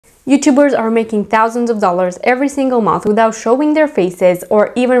YouTubers are making thousands of dollars every single month without showing their faces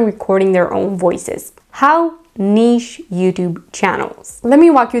or even recording their own voices. How niche YouTube channels. Let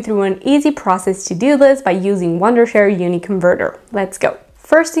me walk you through an easy process to do this by using Wondershare Uniconverter. Let's go.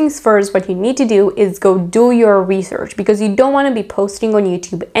 First things first, what you need to do is go do your research, because you don't want to be posting on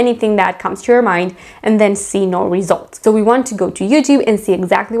YouTube anything that comes to your mind and then see no results. So we want to go to YouTube and see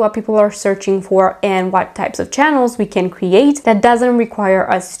exactly what people are searching for and what types of channels we can create that doesn't require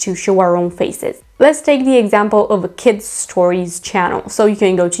us to show our own faces. Let's take the example of a kids stories channel. So you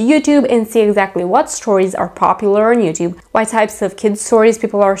can go to YouTube and see exactly what stories are popular on YouTube, what types of kids stories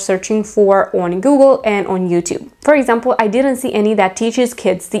people are searching for on Google and on YouTube. For example, I didn't see any that teaches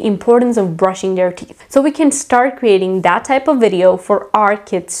kids the importance of brushing their teeth. So we can start creating that type of video for our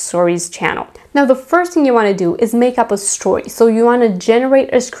kids stories channel. Now, the first thing you want to do is make up a story. So you want to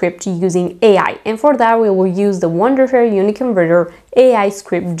generate a script using AI. And for that, we will use the Wondershare Uniconverter AI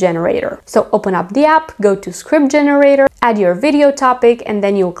script generator. So open up the app, go to script generator, add your video topic, and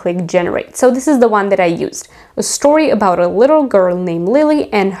then you'll click generate. So this is the one that I used. A story about a little girl named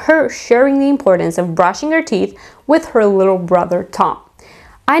Lily and her sharing the importance of brushing her teeth with her little brother Tom.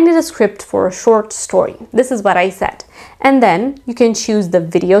 I need a script for a short story. This is what I said. And then you can choose the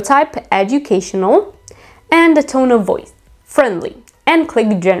video type, educational, and the tone of voice, friendly, and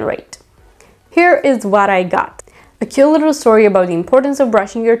click generate. Here is what I got. A cute little story about the importance of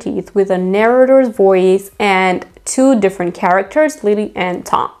brushing your teeth with a narrator's voice and two different characters, Lily and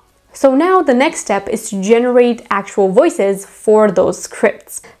Tom. So now the next step is to generate actual voices for those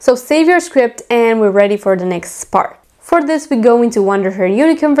scripts. So save your script and we're ready for the next part. For this, we go into Wondershare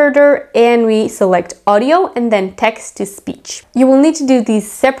Uniconverter and we select audio and then text to speech. You will need to do these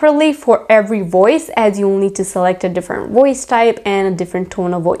separately for every voice, as you will need to select a different voice type and a different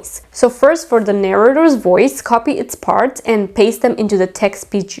tone of voice. So first, for the narrator's voice, copy its parts and paste them into the text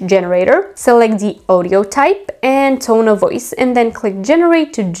speech generator. Select the audio type and tone of voice and then click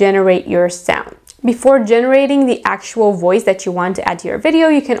generate to generate your sound. Before generating the actual voice that you want to add to your video,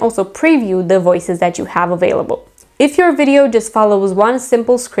 you can also preview the voices that you have available. If your video just follows one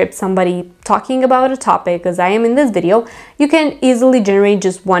simple script, somebody talking about a topic, as I am in this video, you can easily generate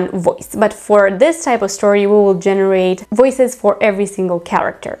just one voice. But for this type of story, we will generate voices for every single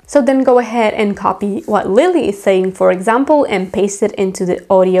character. So then go ahead and copy what Lily is saying, for example, and paste it into the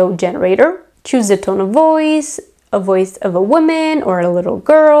audio generator. Choose the tone of voice, a voice of a woman or a little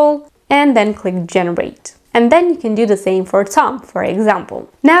girl, and then click generate. And then you can do the same for Tom, for example.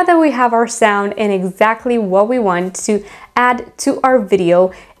 Now that we have our sound and exactly what we want to add to our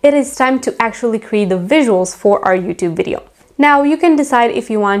video, it is time to actually create the visuals for our YouTube video. Now you can decide if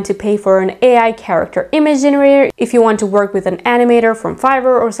you want to pay for an AI character image generator, if you want to work with an animator from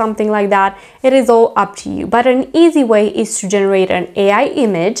Fiverr or something like that. It is all up to you. But an easy way is to generate an AI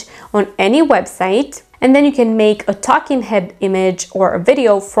image on any website, and then you can make a talking head image or a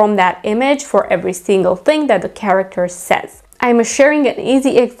video from that image for every single thing that the character says. I'm sharing an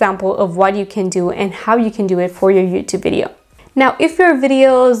easy example of what you can do and how you can do it for your YouTube video. Now, if your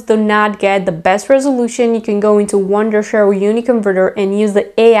videos do not get the best resolution, you can go into Wondershare Uniconverter and use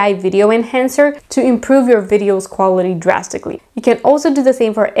the AI video enhancer to improve your video's quality drastically. You can also do the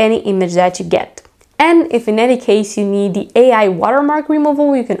same for any image that you get. And if in any case you need the AI watermark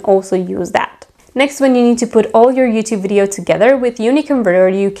removal, you can also use that. Next, when you need to put all your YouTube video together with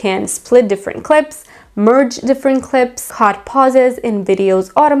Uniconverter, you can split different clips, merge different clips, cut pauses in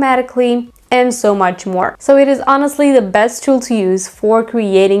videos automatically, and so much more. So it is honestly the best tool to use for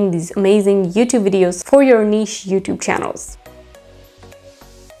creating these amazing YouTube videos for your niche YouTube channels.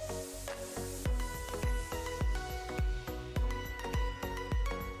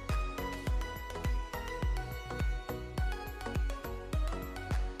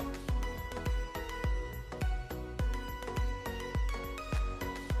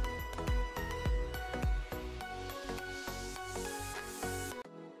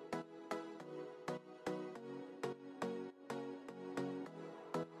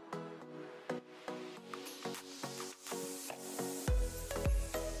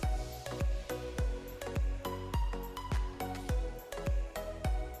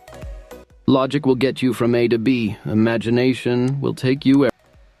 Logic will get you from A to B. Imagination will take you where.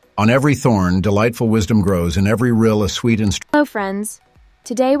 On every thorn, delightful wisdom grows. In every rill, a sweet instruction. Hello, friends.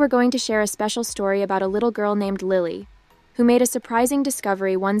 Today we're going to share a special story about a little girl named Lily, who made a surprising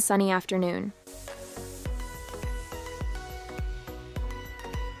discovery one sunny afternoon.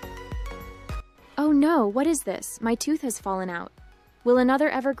 Oh no, what is this? My tooth has fallen out. Will another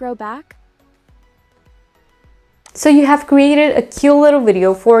ever grow back? So you have created a cute little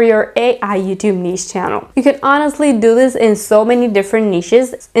video for your AI YouTube niche channel. You can honestly do this in so many different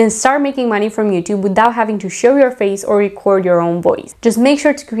niches and start making money from YouTube without having to show your face or record your own voice. Just make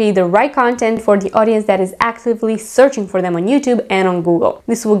sure to create the right content for the audience that is actively searching for them on YouTube and on Google.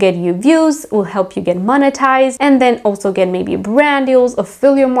 This will get you views, will help you get monetized, and then also get maybe brand deals,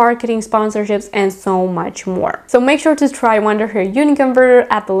 affiliate marketing, sponsorships, and so much more. So make sure to try Wondershare Uniconverter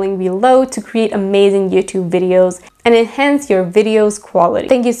at the link below to create amazing YouTube videos and enhance your video's quality.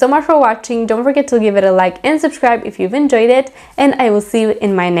 Thank you so much for watching. Don't forget to give it a like and subscribe if you've enjoyed it, and I will see you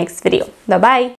in my next video. Bye bye.